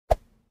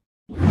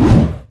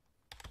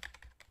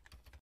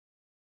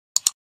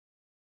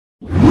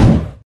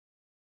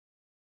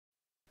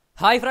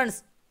Hi friends,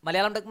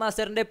 Malayalam tech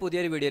മാസ്റ്ററിൻ്റെ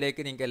പുതിയൊരു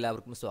വീഡിയോയിലേക്ക് നിങ്ങൾക്ക്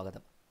എല്ലാവർക്കും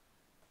സ്വാഗതം.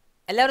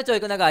 എല്ലാവരും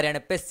ചോദിക്കുന്ന കാര്യമാണ്,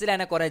 പെസ്സിൽ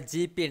തന്നെ കുറേ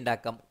GP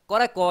ഉണ്ടാക്കാം,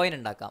 കുറേ കോയിൻ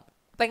ഉണ്ടാക്കാം.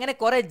 അപ്പോൾ എങ്ങനെ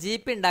കുറേ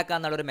GP ഉണ്ടാക്കാം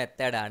എന്നുള്ളൊരു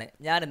മെത്തേഡാണ്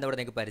ഞാൻ ഇന്നിവിടെ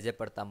നിങ്ങൾക്ക്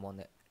പരിചയപ്പെടുത്താൻ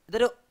പോകുന്നത്.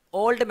 ഇതൊരു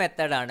ഓൾഡ്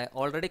മെത്തേഡാണ്,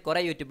 ഓൾറെഡി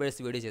കുറേ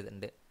യൂട്യൂബേഴ്സ് വീഡിയോ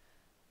ചെയ്തിട്ടുണ്ട്.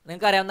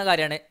 നിങ്ങൾക്ക് അറിയാവുന്ന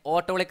കാര്യമാണ്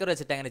ഓട്ടോക്ലിക്കർ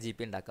വെച്ചിട്ട് അങ്ങനെ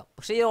GP ഉണ്ടാക്കാം.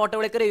 പക്ഷേ ഈ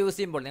ഓട്ടോക്ലിക്കർ യൂസ്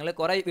ചെയ്യുമ്പോൾ നിങ്ങൾ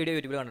കുറേ വീഡിയോ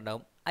യൂട്യൂബിൽ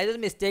കണ്ടിട്ടുണ്ടാവും.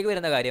 അതിലൊരു മിസ്റ്റേക്ക്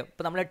വരുന്ന കാര്യം,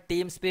 ഇപ്പോൾ നമ്മുടെ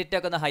ടീം സ്പിരിറ്റ്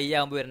ഒക്കെ ഒന്ന് ഹൈ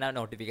ആകുമ്പോൾ വരുന്ന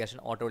നോട്ടിഫിക്കേഷൻ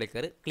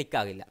ഓട്ടോക്ലിക്കർ ക്ലിക്ക്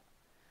ആകില്ല.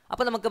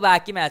 അപ്പോൾ നമുക്ക്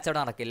ബാക്കി മാച്ച് അവിടെ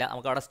നടക്കില്ല,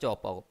 നമുക്ക് അവിടെ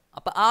സ്റ്റോപ്പ് ആകും.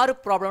 അപ്പോൾ ആ ഒരു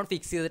പ്രോബ്ലം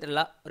ഫിക്സ്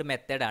ചെയ്തിട്ടുള്ള ഒരു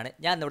മെത്തേഡാണ്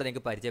ഞാൻ ഇന്നിവിടെ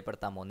നിങ്ങൾക്ക്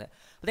പരിചയപ്പെടുത്താൻ പോകുന്നത്.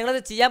 അപ്പോൾ നിങ്ങളത്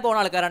ചെയ്യാൻ പോകുന്ന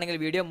ആൾക്കാരാണെങ്കിൽ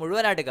വീഡിയോ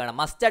മുഴുവനായിട്ട് കാണാം,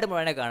 മസ്റ്റായിട്ട്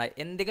മുഴുവനായിട്ട് കാണാം,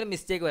 എന്തെങ്കിലും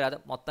മിസ്റ്റേക്ക് വരാതെ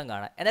മൊത്തം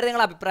കാണാം. എന്നിട്ട്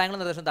നിങ്ങളുടെ അഭിപ്രായങ്ങളും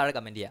നിർദ്ദേശം താഴെ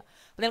കമൻറ്റ് ചെയ്യുക.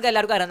 അപ്പോൾ നിങ്ങൾക്ക്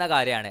എല്ലാവർക്കും അറിയുന്ന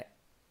കാര്യമാണ്,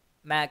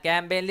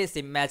 ക്യാമ്പയിനിൽ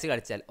സിം മാച്ച്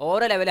കളിച്ചാൽ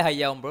ഓരോ ലെവൽ ഹൈ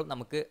ആകുമ്പോഴും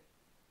നമുക്ക്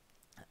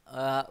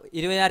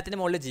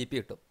 20,000 മുകളിൽ GP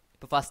കിട്ടും.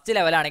 ഇപ്പോൾ ഫസ്റ്റ്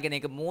ലെവലാണെങ്കിൽ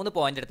നിങ്ങൾക്ക് 3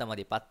 പോയിന്റ് എടുത്താൽ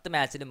മതി, 10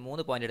 മാച്ചിന്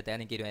 3 പോയിന്റ് എടുത്താൽ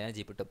നിങ്ങൾക്ക് 20,000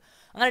 GP കിട്ടും.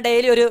 അങ്ങനെ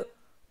ഡെയിലി ഒരു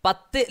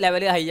 10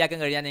 ലെവൽ ഹൈ ആക്കാൻ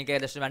കഴിയാൻ നിങ്ങൾക്ക്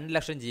ഏകദേശം 2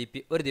 ലക്ഷം GP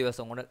ഒരു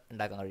ദിവസം കൊണ്ട്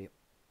ഉണ്ടാക്കാൻ കഴിയും.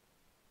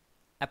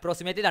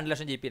 അപ്രോക്സിമേറ്റ്ലി 2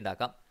 ലക്ഷം GP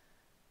ഉണ്ടാക്കാം.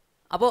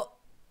 അപ്പോൾ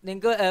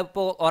നിങ്ങൾക്ക്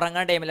ഇപ്പോൾ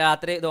ഉറങ്ങാൻ ടൈമിൽ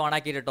രാത്രി ഇത്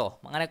ഓണാക്കിയിട്ടോ,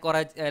 അങ്ങനെ കുറേ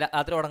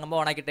രാത്രി ഉറങ്ങുമ്പോൾ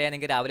ഓണാക്കിയിട്ടേ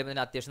നിങ്ങൾക്ക് രാവിലെ മുതൽ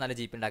അത്യാവശ്യം നല്ല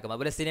GP ഉണ്ടാക്കാം.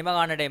 അതുപോലെ സിനിമ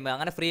കാണുന്ന ടൈം,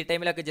 അങ്ങനെ ഫ്രീ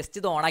ടൈമിലൊക്കെ ജസ്റ്റ്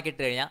ഇത്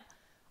ഓണാക്കിയിട്ട് കഴിഞ്ഞാൽ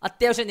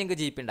അത്യാവശ്യം നിങ്ങൾക്ക്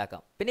GP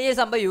ഉണ്ടാക്കാം. പിന്നെ ഈ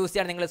സംഭവം യൂസ്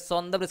ചെയ്യാൻ നിങ്ങൾ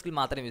സ്വന്തം റിസ്കിൽ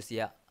മാത്രം യൂസ്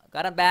ചെയ്യുക.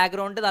 കാരണം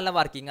ബാക്ക്ഗ്രൗണ്ട് നല്ല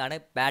വർക്കിംഗ് ആണ്,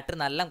 ബാറ്ററി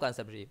നല്ല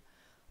കൺസപ്റ്റ് ചെയ്യും.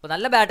 അപ്പോൾ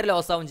നല്ല ബാറ്ററി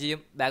ലോസ് ആവും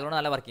ചെയ്യും, ബാക്ക്ഗ്രൗണ്ട്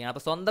നല്ല വർക്കിംഗ് ആണ്.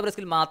 അപ്പോൾ സ്വന്തം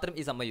റിസ്കിൽ മാത്രം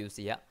ഈ സംഭവം യൂസ്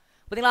ചെയ്യുക.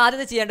 അപ്പോൾ നിങ്ങൾ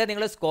ആദ്യം ചെയ്യേണ്ടത്,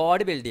 നിങ്ങൾ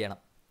സ്ക്വാഡ് ബിൽഡ് ചെയ്യണം.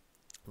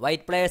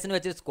 വൈറ്റ് പ്ലെയേഴ്സിന്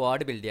വെച്ച്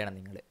സ്ക്വാഡ് ബിൽഡ് ചെയ്യണം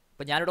നിങ്ങൾ.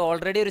 ഇപ്പോൾ ഞാനിവിടെ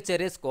ഓൾറെഡി ഒരു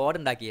ചെറിയ സ്ക്വാഡ്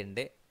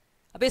ഉണ്ടാക്കിയിട്ടുണ്ട്.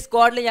 അപ്പോൾ ഈ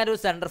സ്ക്വാഡിൽ ഞാനൊരു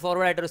സെൻറ്റർ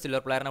ഫോർവേഡ് ആയിട്ട് ഒരു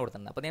സിൽവർ പ്ലെയറിനെ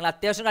കൊടുത്തിട്ടുണ്ട്. അപ്പോൾ നിങ്ങൾ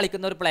അത്യാവശ്യം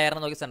കളിക്കുന്ന ഒരു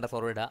പ്ലെയറിനെ നോക്കി സെൻറ്റർ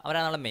ഫോർവേഡ് ഇടുക,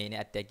 അവരാണ് നമ്മളെ മെയിൻ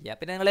അറ്റാക്ക് ചെയ്യുക.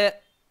 പിന്നെ നിങ്ങൾ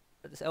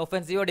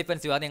ഒഫൻസീവോ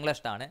ഡിഫൻസീവോ അത് നിങ്ങളെ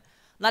ഇഷ്ടമാണ്.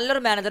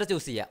 നല്ലൊരു മാനേജറെ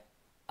ചൂസ്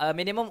ചെയ്യുക.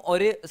 മിനിമം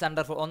ഒരു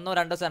ഒന്നോ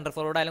രണ്ടോ സെൻറ്റർ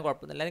ഫോർവേഡ് ആയാലും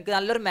കുഴപ്പമൊന്നുമില്ല, നിങ്ങൾക്ക്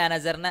നല്ലൊരു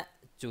മാനേജറിനെ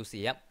ചൂസ്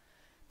ചെയ്യാം.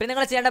 പിന്നെ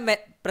നിങ്ങൾ ചെയ്യേണ്ട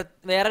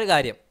വേറൊരു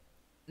കാര്യം,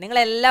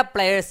 നിങ്ങളെല്ലാ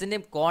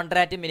പ്ലെയേഴ്സിൻ്റെയും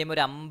കോൺട്രാക്റ്റ് മിനിമം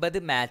ഒരു 50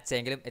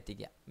 മാച്ചെങ്കിലും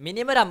എത്തിക്കുക.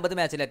 മിനിമം ഒരു 50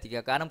 മാച്ചിൽ എത്തിക്കുക.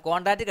 കാരണം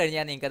കോൺട്രാക്റ്റ്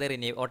കഴിഞ്ഞാൽ നിങ്ങൾക്ക് അത്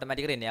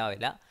ഓട്ടോമാറ്റിക് റിന്യൂ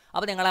ആവില്ല.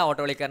 അപ്പോൾ നിങ്ങൾ ആ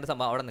ഓട്ടോക്ലിക്കറിൻ്റെ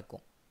സംഭവം അവിടെ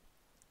നിൽക്കും.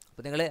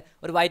 അപ്പോൾ നിങ്ങൾ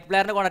ഒരു വൈറ്റ്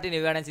പ്ലെയറിൻ്റെ കോൺട്രാക്റ്റ്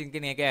റിന്യൂ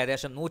ആണെങ്കിൽ നിങ്ങൾക്ക്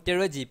ഏകദേശം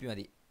 170 GP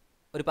മതി.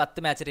 ഒരു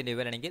 10 മാച്ച് റിന്യൂ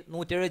ആണെങ്കിൽ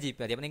 170 GP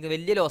മതി. അപ്പോൾ നിങ്ങൾക്ക്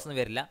വലിയ ലോസ് ഒന്നും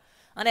വരില്ല.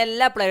 അങ്ങനെ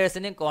എല്ലാ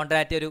പ്ലെയേഴ്സിൻ്റെയും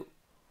കോൺട്രാക്റ്റ് ഒരു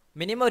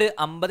മിനിമം ഒരു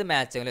 50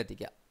 മാച്ചെങ്കിലും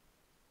എത്തിക്കുക.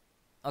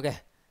 ഓക്കെ.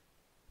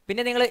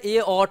 പിന്നെ നിങ്ങൾ ഈ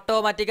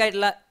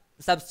ഓട്ടോമാറ്റിക്കായിട്ടുള്ള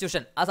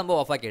സബ്സ്റ്റിറ്റ്യൂഷൻ ആ സംഭവം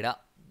ഓഫാക്കി ഇടുക.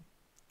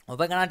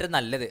 ഓഫാക്കിയിട്ട്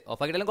നല്ലത്.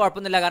 ഓഫാക്കിയിട്ടാലും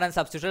കുഴപ്പമൊന്നുമില്ല, കാരണം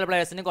സബ്സ്റ്റിറ്റ്യൂഷൻ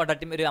പ്ലെയേഴ്സിന്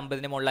കോൺട്രാക്റ്റും ഒരു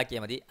 50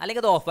 മുകളിലാക്കിയാൽ മതി.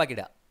 അല്ലെങ്കിൽ അത്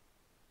ഓഫാക്കിയിടുക.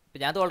 ഇപ്പോൾ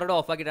ഞാനത് ഓൾറെഡി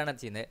ഓഫാക്കിയിട്ടാണ്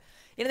ചെയ്യുന്നത്.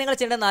 ഇനി നിങ്ങൾ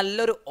ചെയ്യേണ്ടത്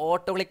നല്ലൊരു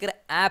ഓട്ടോക്ലിക്കർ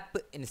ആപ്പ്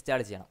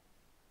ഇൻസ്റ്റാൾ ചെയ്യണം.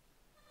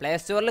 പ്ലേ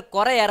സ്റ്റോറിൽ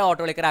കുറേയേറെ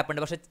ഓട്ടോക്ലിക്കർ ആപ്പ്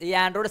ഉണ്ട്. പക്ഷേ ഈ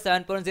ആൻഡ്രോയിഡ്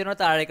 7.0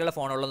 താഴേക്കുള്ള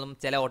ഫോണുകളൊന്നും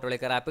ചില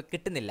ഓട്ടോക്ലിക്കർ ആപ്പ്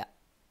കിട്ടുന്നില്ല.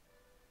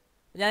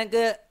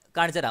 ഞങ്ങൾക്ക്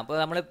കാണിച്ചു തരാം. അപ്പോൾ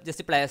നമ്മൾ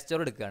ജസ്റ്റ് പ്ലേ സ്റ്റോർ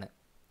എടുക്കുകയാണ്.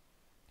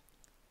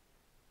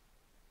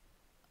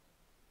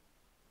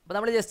 അപ്പോൾ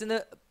നമ്മൾ ജസ്റ്റ് ഇന്ന്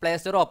പ്ലേ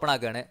സ്റ്റോർ ഓപ്പൺ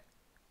ആക്കുകയാണ്.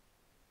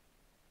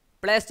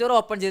 പ്ലേ സ്റ്റോർ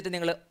ഓപ്പൺ ചെയ്തിട്ട്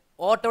നിങ്ങൾ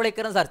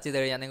ഓട്ടോക്ലിക്കറും സെർച്ച് ചെയ്ത്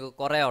കഴിഞ്ഞാൽ നിങ്ങൾക്ക്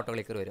കുറേ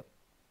ഓട്ടോക്ലിക്കർ വരും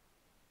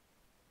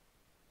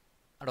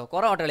കേട്ടോ.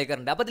 കുറേ ഓട്ടോക്ലിക്കർ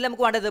ഉണ്ട്. അപ്പോൾ ഇതിൽ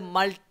നമുക്ക് വേണ്ടത്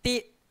മൾട്ടി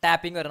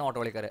ടാപ്പിംഗ് വരുന്ന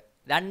ഓട്ടോക്ലിക്കർ,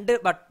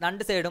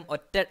 രണ്ട് സൈഡും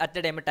ഒറ്റ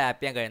ടൈം ടാപ്പ്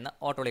ചെയ്യാൻ കഴിയുന്ന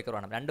ഓട്ടോക്ലിക്കർ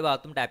വേണം. രണ്ട്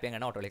ഭാഗത്തും ടാപ്പ് ചെയ്യാൻ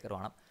കഴിയുന്ന ഓട്ടോക്ലിക്കർ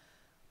വേണം.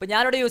 അപ്പോൾ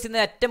ഞാനിവിടെ യൂസ്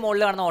ചെയ്യുന്ന ഏറ്റവും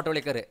മുകളിൽ കാണുന്ന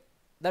ഓട്ടോക്ലിക്കർ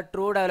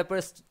ട്രൂ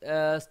ഡെവലപ്പേഴ്സ്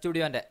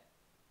സ്റ്റുഡിയോൻ്റെ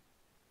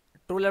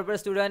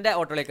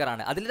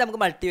ഓട്ടോക്ലിക്കറാണ്. അതിൽ നമുക്ക്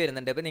മൾട്ടി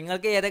വരുന്നുണ്ട്. ഇപ്പോൾ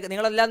നിങ്ങൾക്ക്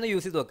നിങ്ങളെല്ലാം ഒന്ന്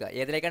യൂസ് ചെയ്ത് നോക്കുക,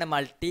 ഏതിലേക്കാണ്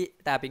മൾട്ടി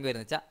ടാപ്പിംഗ്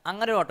വരുന്നത് വെച്ചാൽ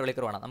അങ്ങനെ ഒരു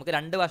ഓട്ടോക്ലിക്കർ വേണം. നമുക്ക്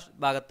രണ്ട്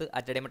ഭാഗത്ത്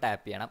അറ്റ് ടൈം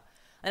ടാപ്പ് ചെയ്യണം.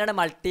 അതിനാണ്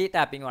മൾട്ടി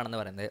ടാപ്പിംഗ് വേണമെന്ന്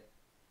പറയുന്നത്.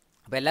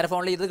 അപ്പോൾ എല്ലാവരും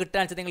ഫോണിൽ ഇത്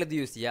കിട്ടുകയാണെന്ന് വെച്ചാൽ നിങ്ങൾ ഇത്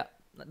യൂസ്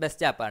ചെയ്യുക,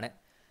 ബെസ്റ്റ് ആപ്പാണ്.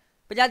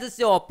 ഇപ്പോൾ ഞാൻ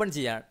ജസ്റ്റ് ഓപ്പൺ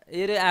ചെയ്യാം. ഈ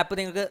ഒരു ആപ്പ്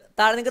നിങ്ങൾക്ക്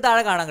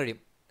താഴെ കാണാൻ കഴിയും.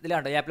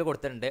 ഇതിലാണ്ടോ ഈ ആപ്പിൽ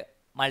കൊടുത്തിട്ടുണ്ട്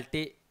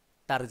മൾട്ടി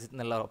ടാർജറ്റ്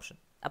എന്നുള്ള ഓപ്ഷൻ.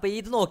 അപ്പോൾ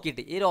ഇത്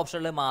നോക്കിയിട്ട് ഈ ഒരു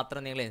ഓപ്ഷനിൽ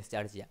മാത്രം നിങ്ങൾ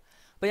ഇൻസ്റ്റാൾ ചെയ്യുക.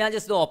 അപ്പോൾ ഞാൻ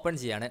ജസ്റ്റ് ഓപ്പൺ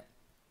ചെയ്യാണ്.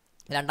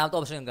 രണ്ടാമത്തെ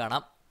ഓപ്ഷൻ നിങ്ങൾക്ക്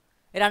കാണാം.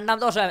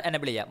 രണ്ടാമത്തെ ഓപ്ഷൻ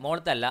എനബിൾ ചെയ്യുക,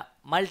 മുകളിലത്തല്ല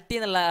മൾട്ടി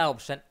എന്നുള്ള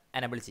ഓപ്ഷൻ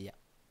എനബിൾ ചെയ്യുക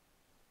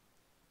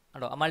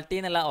കേട്ടോ. ആ മൾട്ടി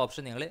എന്നുള്ള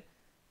ഓപ്ഷൻ നിങ്ങൾ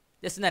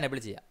ജസ്റ്റ് ഒന്ന് എനബിൾ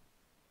ചെയ്യുക,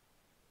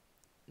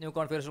 ന്യൂ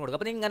കോൺഫിഗറേഷൻ കൊടുക്കുക.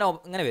 അപ്പോൾ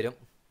ഇങ്ങനെ വരും.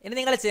 ഇനി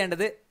നിങ്ങൾ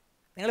ചെയ്യേണ്ടത്,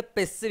 നിങ്ങൾ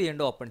പെസ്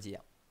വീണ്ടും ഓപ്പൺ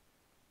ചെയ്യാം.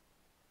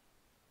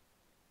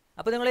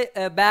 അപ്പോൾ നിങ്ങൾ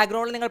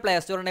ബാക്ക്ഗ്രൗണ്ടിൽ നിങ്ങൾ പ്ലേ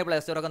സ്റ്റോർ ഉണ്ടെങ്കിൽ പ്ലേ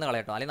സ്റ്റോറൊക്കെ ഒന്ന്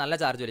കളയട്ടോ, അല്ലെങ്കിൽ നല്ല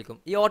ചാർജ് വലിക്കും.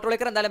 ഈ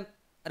ഓട്ടോക്ലിക്കർ എന്തായാലും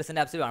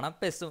റീസെൻ്റ് ആപ്സ് വേണം,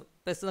 പെസ്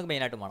നിങ്ങൾക്ക്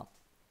മെയിനായിട്ടും വേണം.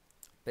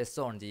 പെസ്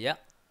ഓൺ ചെയ്യുക.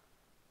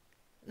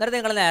 എന്നിട്ട്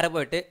നിങ്ങൾ നേരെ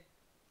പോയിട്ട്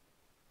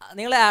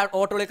നിങ്ങൾ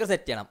ഓട്ടോക്ലിക്കർ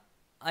സെറ്റ് ചെയ്യണം.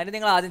 അതിന്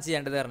നിങ്ങൾ ആദ്യം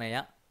ചെയ്യേണ്ടത് പറഞ്ഞു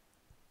കഴിഞ്ഞാൽ,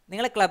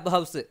 നിങ്ങൾ ക്ലബ്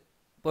ഹൗസ്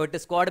പോയിട്ട്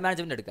സ്ക്വാഡ്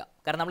മാനേജ്മെൻറ്റ് എടുക്കുക.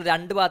 കാരണം നമ്മൾ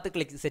രണ്ട് ഭാഗത്ത്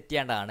സെറ്റ്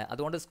ചെയ്യേണ്ടതാണ്.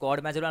 അതുകൊണ്ട്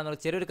സ്ക്വാഡ്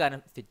മാനേജ്മെൻറ്റ് ചെറിയൊരു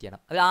കാര്യം ഫിറ്റ്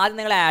ചെയ്യണം. അത് ആദ്യം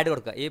നിങ്ങൾ ആഡ്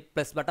കൊടുക്കുക. ഈ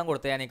പ്ലസ് ബട്ടൺ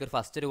കൊടുത്തു കഴിഞ്ഞാൽ നിങ്ങൾക്ക് ഒരു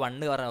ഫസ്റ്റ് ഒരു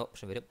 1 പറഞ്ഞ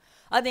ഓപ്ഷൻ വരും.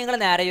 അത് നിങ്ങൾ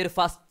നേരെ ഈ ഒരു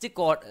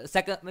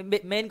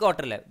മെയിൻ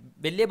ക്വാർട്ടറിൽ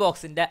വലിയ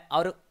ബോക്സിൻ്റെ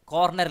ആ ഒരു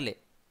കോർണറിൽ,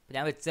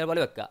 ഞാൻ വെച്ച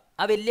പോലെ വെക്കുക.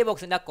 ആ വലിയ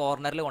ബോക്സിൻ്റെ ആ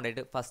കോർണറിൽ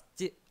കൊണ്ടുപോയിട്ട്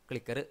ഫസ്റ്റ്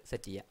ക്ലിക്കർ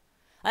സെറ്റ് ചെയ്യുക.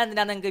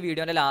 അതെന്തിനാണ് നിങ്ങൾക്ക്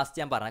വീഡിയോൻ്റെ ലാസ്റ്റ്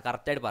ഞാൻ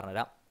കറക്റ്റായിട്ട്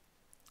പറഞ്ഞുതരാം.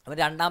 അപ്പോൾ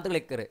രണ്ടാമത്തെ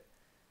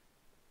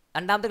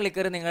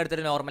ക്ലിക്കർ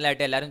നിങ്ങളെടുത്തിട്ട്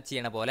നോർമലായിട്ട് എല്ലാവരും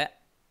ചെയ്യണ പോലെ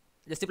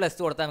ജസ്റ്റ് പ്ലസ്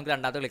കൊടുത്താൽ നമുക്ക്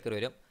രണ്ടാമത്തെ ക്ലിക്കർ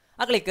വരും.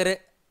 ആ ക്ലിക്കർ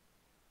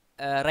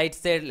റൈറ്റ്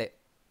സൈഡിൽ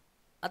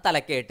ആ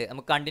തലക്കായിട്ട്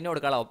നമുക്ക് കണ്ടിന്യൂ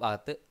കൊടുക്കാനുള്ള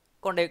ഭാഗത്ത്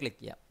കൊണ്ടുപോയി ക്ലിക്ക്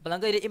ചെയ്യാം. അപ്പോൾ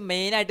നമുക്ക് ഈ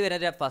മെയിനായിട്ട്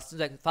വരുന്ന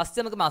ഫസ്റ്റ്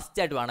നമുക്ക്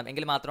മസ്റ്റായിട്ട് വേണം,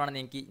 എങ്കിൽ മാത്രമാണ്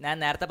നിങ്ങൾക്ക് ഞാൻ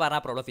നേരത്തെ പറഞ്ഞ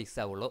പ്രോബ്ലം ഫിക്സ്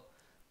ആവുള്ളൂ.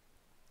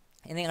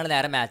 ഇനി നിങ്ങൾ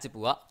നേരെ മാച്ച്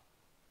പോവുക.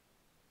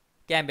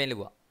 ക്യാമ്പയിനിൽ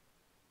പോവാം.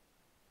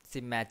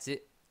 സിം മാച്ച്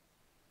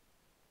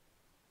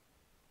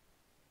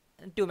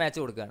 2 മാച്ച്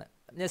കൊടുക്കുകയാണ്.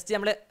 ജസ്റ്റ്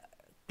നമ്മൾ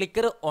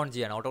ക്ലിക്കർ ഓൺ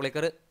ചെയ്യണം. ഓട്ടോ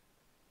ക്ലിക്കർ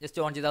ജസ്റ്റ്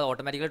ഓൺ ചെയ്താൽ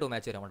ഓട്ടോമാറ്റിക്കലി 2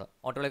 മാച്ച് വരും കേട്ടോ.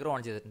 ഓട്ടോ ക്ലിക്കർ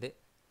ഓൺ ചെയ്തിട്ടുണ്ട്.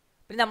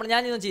 പിന്നെ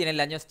ഞാനൊന്നും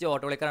ചെയ്യുന്നില്ല, ജസ്റ്റ്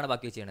ഓട്ടോ ക്ലിക്കറാണ്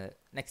ബാക്കി ചെയ്യുന്നത്.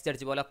 നെക്സ്റ്റ്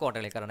അടിച്ച് പോലെ ഒക്കെ ഓട്ടോ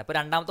ക്ലിക്കറാണ്. ഇപ്പോൾ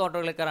രണ്ടാമത്തെ ഓട്ടോ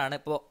ക്ലിക്കറാണ്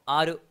ഇപ്പോൾ ആ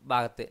ഒരു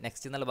ഭാഗത്ത്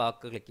നെക്സ്റ്റ് എന്നുള്ള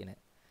ഭാഗത്ത് ക്ലിക്ക്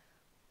ചെയ്യുന്നത്.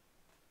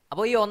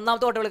 അപ്പോൾ ഈ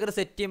ഒന്നാമത്തെ ഓട്ടോ ക്ലിക്കർ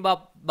സെറ്റ് ചെയ്യുമ്പോൾ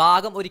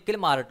ഭാഗം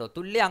ഒരിക്കലും മാറിട്ടോ.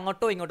 തുള്ളി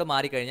അങ്ങോട്ടോ ഇങ്ങോട്ടോ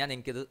മാറിക്കഴിഞ്ഞാൽ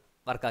നിങ്ങൾക്കിത്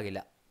വർക്കാകില്ല.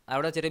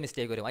 അവിടെ ചെറിയ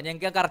മിസ്റ്റേക്ക് വരും. അത്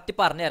ഞങ്ങൾക്ക് ഞാൻ കറക്റ്റ്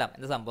പറഞ്ഞുതരാം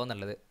എന്താ സംഭവം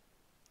എന്നുള്ളത്.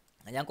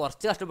 ഞാൻ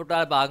കുറച്ച് കഷ്ടപ്പെട്ടു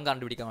ആ ഭാഗം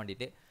കണ്ടുപിടിക്കാൻ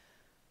വേണ്ടിയിട്ട്.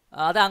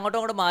 അത് അങ്ങോട്ടും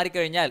അങ്ങോട്ട്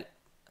മാറിക്കഴിഞ്ഞാൽ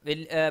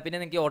പിന്നെ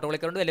നിങ്ങൾക്ക് ഓട്ടോ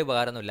ക്ലിക്കർ കൊണ്ട് വലിയ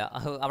ഉപകാരമൊന്നുമില്ല,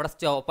 അവിടെ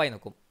സ്റ്റോപ്പായി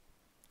നിൽക്കും.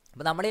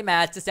 അപ്പോൾ നമ്മുടെ ഈ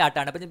മാച്ച്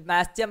സ്റ്റാർട്ടാണ്. അപ്പോൾ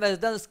മാച്ച് ചെയ്യാൻ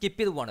വെറുതെ സ്കിപ്പ്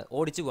ചെയ്ത് പോവാണ്,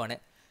 ഓടിച്ച് പോവാണ്.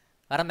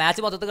 കാരണം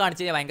മാച്ച് മൊത്തത്തിൽ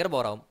കാണിച്ച് കഴിഞ്ഞാൽ ഭയങ്കര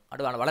ബോറാവും.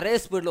 അത് വേണം വളരെ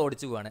സ്പീഡിൽ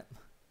ഓടിച്ച് പോവാണ്.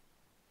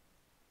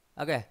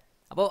 ഓക്കെ,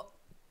 അപ്പോൾ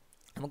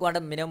നമുക്ക്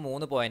വേണ്ട മിനിമം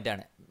 3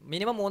 പോയിൻ്റാണ്.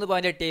 മിനിമം 3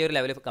 പോയിൻ്റ് കിട്ടിയ ഈ ഒരു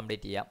ലെവൽ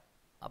കംപ്ലീറ്റ് ചെയ്യാം.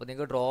 അപ്പോൾ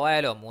നിങ്ങൾക്ക് ഡ്രോ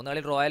ആയാലോ 3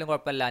 കളി ഡ്രോ ആയാലും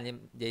കുഴപ്പമില്ല, ഇനി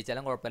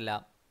ജയിച്ചാലും കുഴപ്പമില്ല.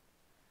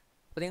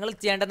 അപ്പോൾ നിങ്ങൾ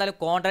ചെയ്യേണ്ട എന്തായാലും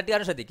കോൺട്രാക്റ്റ്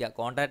കാര്യം ശ്രദ്ധിക്കുക.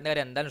 കോൺട്രാക്റ്റിൻ്റെ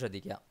കാര്യം എന്തായാലും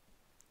ശ്രദ്ധിക്കുക.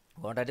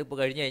 കോൺട്രാക്റ്റ് ഇപ്പോൾ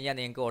കഴിഞ്ഞ് കഴിഞ്ഞാൽ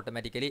നിങ്ങൾക്ക്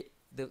ഓട്ടോമാറ്റിക്കലി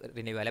ഇത്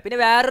റിന്യൂ ആവില്ല. പിന്നെ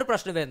വേറൊരു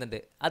പ്രശ്നം വരുന്നുണ്ട്,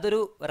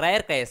 അതൊരു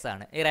റയർ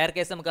കേസാണ്. ഈ റയർ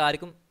കേസ് നമുക്ക്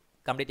ആർക്കും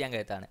കംപ്ലീറ്റ് ചെയ്യാൻ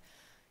കഴിയാത്തതാണ്.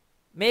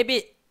 മേ ബി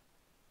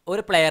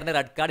ഒരു പ്ലെയറിന്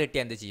റെഡ് കാർഡ്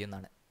കിട്ടിയാൽ എന്ത്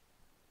ചെയ്യുന്നതാണ്.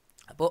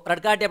 അപ്പോൾ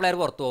റെഡ് കാർഡ് കിട്ടിയ പ്ലെയർ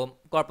പുറത്തു പോകും,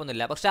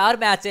 കുഴപ്പമൊന്നുമില്ല. പക്ഷേ ആ ഒരു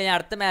മാച്ച് കഴിഞ്ഞാൽ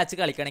അടുത്ത മാച്ച്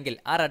കളിക്കണമെങ്കിൽ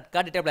ആ റെഡ്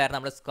കാർഡ് കിട്ടിയ പ്ലെയർ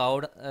നമ്മൾ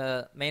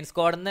മെയിൻ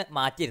സ്ക്വാഡിൽ നിന്ന്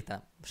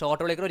മാറ്റിയിരുത്തണം. പക്ഷേ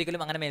ഓട്ടോ ക്ലിക്കർ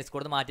ഒരിക്കലും അങ്ങനെ മെയിൻ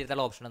സ്ക്വാഡിൽ നിന്ന്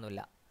മാറ്റിയിരുത്താനുള്ള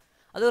ഓപ്ഷനൊന്നുമില്ല.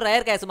 അത്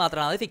റയർ കേസ്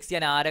മാത്രമാണ്, അത് ഫിക്സ്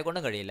ചെയ്യാൻ ആരെ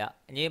കൊണ്ടും കഴിയില്ല.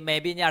 മേ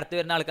ബി ഇനി അടുത്ത്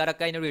വരുന്ന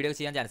ആൾക്കാരൊക്കെ അതിന് വീഡിയോ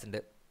ചെയ്യാൻ ചാൻസ് ഉണ്ട്.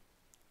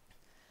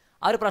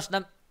 ആ ഒരു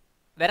പ്രശ്നം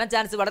വരാൻ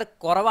ചാൻസ് വളരെ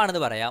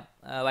കുറവാണെന്ന് പറയാം.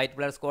 വൈറ്റ്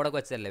പ്ലെയർ സ്കോഡൊക്കെ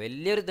വെച്ചല്ലേ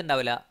വലിയൊരു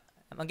ഇതുണ്ടാവില്ല.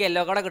 നമുക്ക്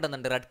യെല്ലോ കാർഡ്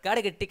കിട്ടുന്നുണ്ട്. റെഡ്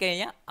കാർഡ്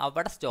കിട്ടിക്കഴിഞ്ഞാൽ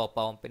അവിടെ സ്റ്റോപ്പ്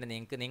ആവും. പിന്നെ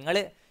നിങ്ങൾ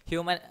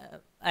ഹ്യൂമൻ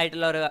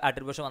ആയിട്ടുള്ള ഒരു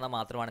ആട്രിബ്യൂഷൻ വന്നാൽ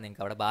മാത്രമാണ്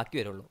നിങ്ങൾക്ക് അവിടെ ബാക്കി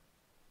വരുള്ളൂ.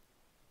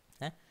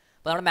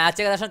 അപ്പോൾ നമ്മുടെ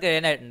മാച്ച് ഏകദേശം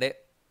കഴിയാനായിട്ടുണ്ട്.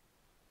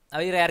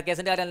 അപ്പോൾ ഈ റെയർ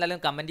കേസിൻ്റെ കാര്യം എന്തായാലും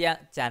കമൻറ്റ് ചെയ്യാൻ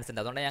ചാൻസ്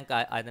ഉണ്ട്, അതുകൊണ്ട് ഞാൻ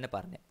ആദ്യം തന്നെ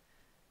പറഞ്ഞത്.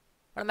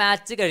 നമ്മുടെ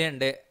മാച്ച്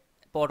കഴിയുന്നുണ്ട്.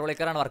 ഇപ്പോൾ ഓട്ടോ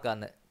ക്ലിക്കറാണ് വർക്ക്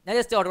ആകുന്നത്. ഞാൻ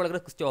ജസ്റ്റ് ഓട്ടോ ക്ലിക്കർ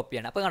സ്റ്റോപ്പ്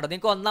ചെയ്യണം. അപ്പോൾ കണ്ടോ,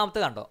 നിങ്ങൾക്ക്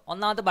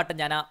ഒന്നാമത്തെ ബട്ടൺ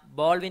ഞാൻ ആ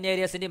ബോൾ വിൻ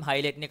ഏരിയസിൻ്റെയും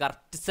ഹൈലൈറ്റിന്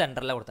കറക്റ്റ്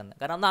സെൻറ്ററിലാണ് കൊടുത്തിട്ടുണ്ട്.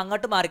 കാരണം ഒന്ന്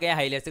അങ്ങോട്ട് മാറിക്കഴിഞ്ഞാൽ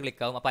ഹൈലൈറ്റ്സ്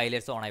ക്ലിക്ക് ആവും, അപ്പോൾ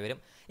ഹൈലൈറ്റ്സ് ഓണായി വരും.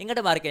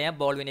 ഇങ്ങോട്ട് മാറിക്കഴിഞ്ഞാൽ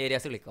ബോൾ വിൻ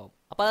ഏരിയാസ് ക്ലിക്ക് ആവും.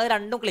 അപ്പോൾ അത്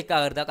രണ്ടും ക്ലിക്ക്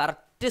ആകരുത്,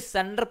 കറക്റ്റ്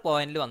സെൻറ്റർ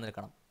പോയിന്റിൽ വന്ന്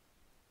നിൽക്കണം.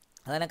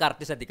 അതന്നെ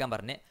കറക്റ്റ് ശ്രദ്ധിക്കാൻ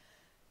പറഞ്ഞ്.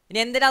 ഇനി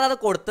എന്തിനാണ് അത്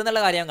കൊടുത്തെന്നുള്ള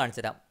കാര്യം ഞാൻ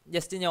കാണിച്ചു തരാം.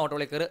 ജസ്റ്റ് ഞാൻ ഓട്ടോ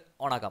ക്ലിക്കർ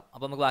ഓണാക്കാം.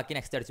 അപ്പോൾ നമുക്ക് ബാക്കി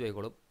നെക്സ്റ്റ് അടിച്ച്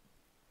പോയിക്കോളും.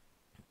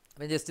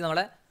 അപ്പോൾ ജസ്റ്റ്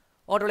നമ്മളെ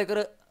ഓട്ടോ ക്ലിക്കർ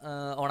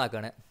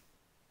ഓണാക്കുകയാണ്.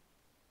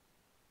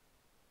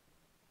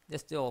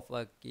 ജസ്റ്റ് ഓഫ്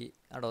ആക്കി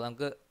കേട്ടോ.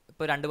 നമുക്ക്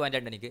ഇപ്പോൾ 2 പോയിൻ്റ്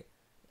ഉണ്ട് എനിക്ക്.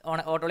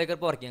 ഓട്ടോ ക്ലിക്കർ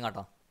ഇപ്പോൾ വർക്ക് ചെയ്യും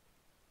കേട്ടോ.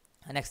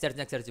 നെക്സ്റ്റ്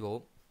അടിച്ച്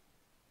പോകും.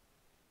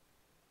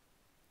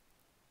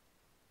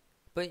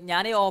 ഇപ്പോൾ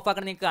ഞാൻ ഈ ഓഫ്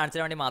ആക്കണം നിങ്ങൾക്ക് കാണിച്ചു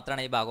തരാൻ വേണ്ടി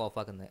മാത്രമാണ് ഈ ഭാഗം ഓഫ്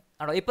ആക്കുന്നത്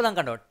കേട്ടോ. ഇപ്പോൾ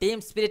നമുക്ക് കണ്ടോ ടീം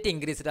സ്പിരിറ്റ്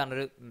ഇൻക്രീസ്ഡ്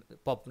പറഞ്ഞൊരു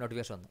പോപ്പ്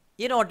നോട്ടിഫിക്കേഷൻ വന്നു.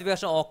 ഈ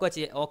നോട്ടിഫിക്കേഷൻ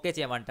ഓക്കെ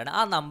ചെയ്യാൻ വേണ്ടിയിട്ടാണ്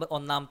ആ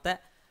ഒന്നാമത്തെ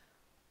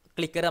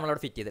ക്ലിക്കർ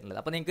നമ്മളവിടെ ഫിറ്റ് ചെയ്തിട്ടുള്ളത്.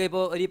 അപ്പോൾ നിങ്ങൾക്ക്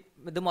ഇപ്പോൾ ഒരു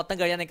ഇത് മൊത്തം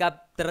കഴിയാൻ നിങ്ങൾക്ക്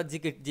അത്ര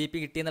GB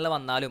കിട്ടിയെന്നുള്ള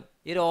വന്നാലും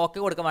ഈ ഒരു ഓക്കെ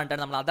കൊടുക്കാൻ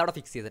വേണ്ടിയിട്ടാണ് നമ്മൾ അതവിടെ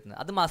ഫിക്സ് ചെയ്തിട്ടുണ്ട്.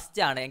 അത്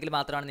മസ്റ്റാണ്, എങ്കിൽ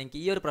മാത്രമാണ് നിങ്ങൾക്ക്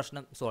ഈ ഒരു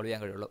പ്രശ്നം സോൾവ്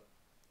ചെയ്യാൻ കഴിയുള്ളൂ.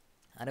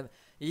 അങ്ങനെ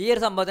ഈ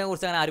ഒരു സംഭവത്തിനെ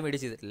കുറിച്ച് അങ്ങനെ ആരും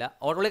വീഡിയോ ചെയ്തിട്ടില്ല.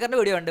 ഓട്ടോ ക്ലിക്കറിൻ്റെ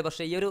വീഡിയോ ഉണ്ട്,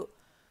 പക്ഷേ ഈ ഒരു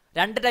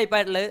 2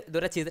 ടൈപ്പായിട്ടുള്ളത്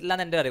ഇതുവരെ ചെയ്തിട്ടില്ല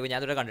എന്ന് എൻ്റെ അറിവ്. ഞാൻ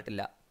ഇതുവരെ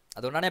കണ്ടിട്ടില്ല.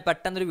 അതുകൊണ്ടാണ് ഞാൻ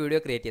പെട്ടെന്നൊരു വീഡിയോ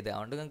ക്രിയേറ്റ് ചെയ്തത്.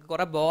 അതുകൊണ്ട് നിങ്ങൾക്ക്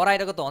കുറേ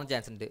ബോറായിട്ടൊക്കെ തോന്നാൻ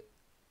ചാൻസ് ഉണ്ട്.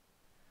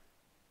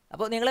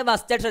 അപ്പോൾ നിങ്ങൾ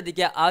മസ്റ്റായിട്ട്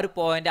ശ്രദ്ധിക്കുക, ആ ഒരു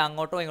പോയിൻ്റ്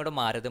അങ്ങോട്ടോ ഇങ്ങോട്ടോ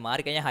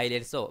മാറിക്കഴിഞ്ഞാൽ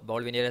ഹൈലൈറ്റ്സോ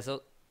ബോൾ വിനിയേഴ്സോ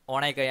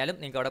ഓൺ ആയി കഴിഞ്ഞാലും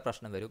നിങ്ങൾക്ക് അവിടെ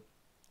പ്രശ്നം വരും.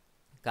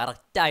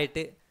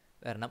 കറക്റ്റായിട്ട്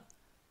വരണം.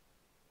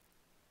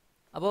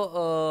 അപ്പോൾ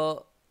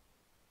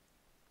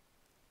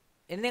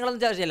ഇനി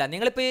നിങ്ങളൊന്നും ചാർജ് ചെയ്യില്ല.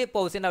 നിങ്ങളിപ്പോൾ ഈ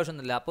പൗസ് ചെയ്യേണ്ട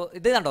ആവശ്യമൊന്നുമില്ല. അപ്പോൾ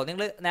ഇത് കണ്ടോ,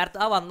 നിങ്ങൾ നേരത്തെ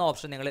ആ വന്ന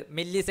ഓപ്ഷൻ നിങ്ങൾ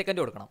മില്ലി സെക്കൻഡ്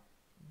കൊടുക്കണം.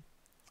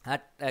 ആ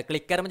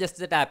ക്ലിക്കറുമ്പോൾ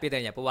ജസ്റ്റ് ടാപ്പ് ചെയ്ത്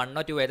കഴിഞ്ഞാൽ, അപ്പോൾ 1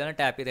 or 2 ഏതാണ്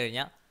ടാപ്പ് ചെയ്ത്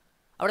കഴിഞ്ഞാൽ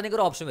അവിടെ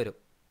നിങ്ങൾക്കൊരു ഓപ്ഷൻ വരും.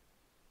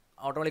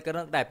 ഓട്ടോ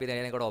ക്ലിക്കറിന് ടാപ്പ് ചെയ്ത്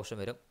കഴിഞ്ഞാൽ നിങ്ങളുടെ ഓപ്ഷൻ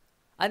വരും.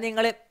 അത്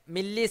നിങ്ങൾ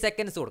മില്ലി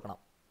സെക്കൻഡ്സ് കൊടുക്കണം.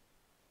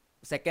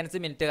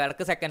 സെക്കൻഡ്സ് മിനിറ്റ്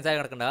ഇടയ്ക്ക് സെക്കൻഡ്സ് ആയി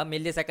കിടക്കേണ്ടത്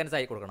മില്ലി സെക്കൻഡ്സ്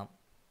ആയി കൊടുക്കണം.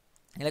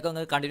 നിങ്ങൾക്ക്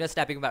ഒന്ന് കണ്ടിന്യൂസ്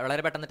ടാപ്പിംഗ്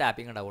വളരെ പെട്ടെന്ന്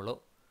ടാപ്പിംഗ് ഉണ്ടാവുള്ളൂ.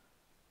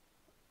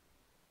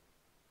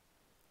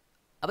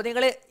 അപ്പോൾ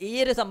നിങ്ങൾ ഈ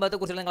ഒരു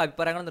സംഭവത്തെക്കുറിച്ചുള്ള നിങ്ങൾ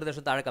അഭിപ്രായങ്ങളും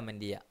നിർദ്ദേശവും താഴെ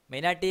കമൻറ്റ് ചെയ്യുക.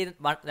 മെയിനായിട്ട് ഈ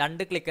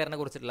 2 ക്ലിക്കറിനെ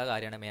കുറിച്ചിട്ടുള്ള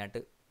കാര്യമാണ് മെയിനായിട്ട്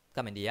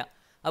കമൻറ്റ് ചെയ്യുക.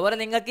 അതുപോലെ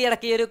നിങ്ങൾക്ക്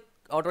ഇടയ്ക്ക് ഈ ഒരു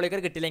ഓട്ടോ ക്ലിക്കർ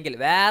കിട്ടില്ലെങ്കിൽ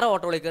വേറെ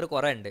ഓട്ടോ ക്ലിക്കർ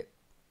കുറേ ഉണ്ട്,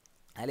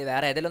 അതിൽ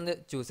വേറെ ഏതെങ്കിലും ഒന്ന്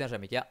ചൂസ് ചെയ്യാൻ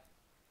ശ്രമിക്കുക.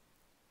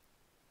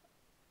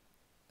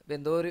 ഇപ്പോൾ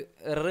എന്തോ ഒരു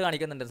എറർ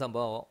കാണിക്കുന്നുണ്ട്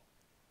സംഭവം.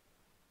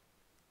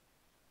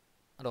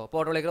 അതോ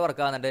ഇപ്പോൾ ഓട്ടോ ക്ലിക്കർ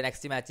വർക്ക് ആകുന്നുണ്ട്.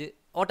 നെക്സ്റ്റ് മാച്ച്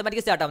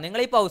ഓട്ടോമാറ്റിക് സ്റ്റാർട്ട് ആവും.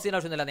 നിങ്ങൾ ഈ പൗസ് ചെയ്യുന്ന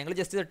ആവശ്യമൊന്നുമില്ല. നിങ്ങൾ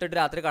ജസ്റ്റ് ഇട്ടിട്ട്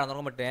രാത്രി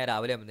കടന്നുറങ്ങുമ്പോൾ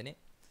രാവിലെ ആകുന്നതിന്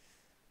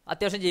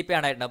അത്യാവശ്യം GB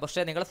ആണായിട്ടുണ്ടാവും.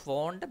 പക്ഷേ നിങ്ങളുടെ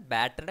ഫോണിൻ്റെ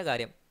ബാറ്ററിയുടെ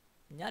കാര്യം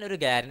ഞാനൊരു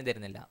ഗ്യാരണ്ടി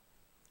തരുന്നില്ല.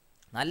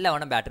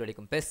 നല്ലവണ്ണം ബാറ്ററി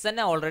വലിക്കും. പെസ്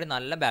തന്നെ ഓൾറെഡി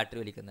നല്ല ബാറ്ററി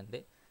വലിക്കുന്നുണ്ട്.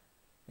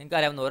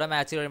 നിങ്ങൾക്കറിയാം, ഓരോ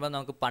മാച്ച് കഴിയുമ്പോൾ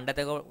നമുക്ക്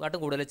പണ്ടത്തെക്കാട്ടും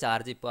കൂടുതൽ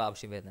ചാർജ് ഇപ്പോൾ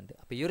ആവശ്യം വരുന്നുണ്ട്.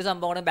 അപ്പോൾ ഈ ഒരു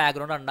സംഭവം കൂടെ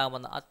ബാക്ക്ഗ്രൗണ്ട്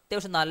ഉണ്ടാകുമ്പോൾ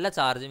അത്യാവശ്യം നല്ല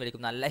ചാർജും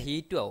വലിക്കും, നല്ല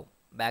ഹീറ്റും ആവും.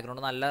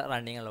 ബാക്ക്ഗ്രൗണ്ട് നല്ല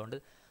റണ്ണിങ് ഉള്ളതുകൊണ്ട്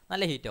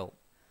നല്ല ഹീറ്റ് ആവും.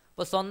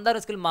 അപ്പോൾ സ്വന്തം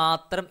റിസ്കിൽ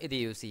മാത്രം ഇത്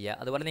യൂസ്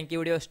ചെയ്യുക. അതുപോലെ നിങ്ങൾക്ക്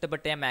ഈ വീഡിയോ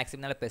ഇഷ്ടപ്പെട്ട് ഞാൻ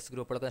മാക്സിമം നല്ല പെസ്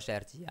ഗ്രൂപ്പുകളൊക്കെ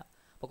ഷെയർ ചെയ്യുക.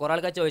 അപ്പോൾ കുറേ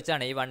ആൾക്കാർ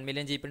ചോദിച്ചാണ് ഈ 1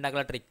 million GB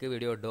ഉണ്ടാക്കുന്ന ട്രിക്ക്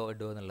വീഡിയോ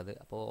ഇടുമോ എന്നുള്ളത്.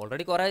 അപ്പോൾ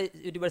ഓൾറെഡി കുറേ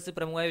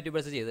പ്രമുഖ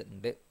യൂട്യൂബേഴ്സ്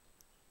ചെയ്തിട്ടുണ്ട്.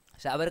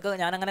 പക്ഷേ അവർക്ക്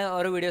ഞാനങ്ങനെ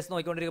ഓരോ വീഡിയോസ്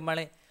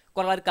നോക്കിക്കൊണ്ടിരിക്കുമ്പോഴാണ്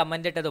കുറേ ആൾ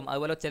കമൻറ്റ് ഇട്ടതും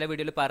അതുപോലെ ചില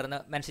വീഡിയോയിൽ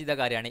മെൻഷൻ ചെയ്ത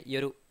കാര്യമാണ് ഈ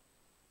ഒരു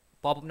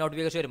പോപ്പ്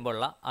നോട്ടിഫിക്കേഷൻ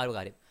വരുമ്പോഴുള്ള ആ ഒരു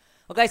കാര്യം.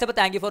 ഓക്കെ ഗൈസ്, അപ്പോൾ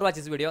thank you for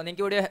watching this video.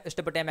 നിങ്ങൾക്ക് വീഡിയോ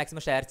ഇഷ്ടപ്പെട്ടാൽ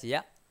മാക്സിമം ഷെയർ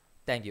ചെയ്യുക.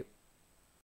 Thank you.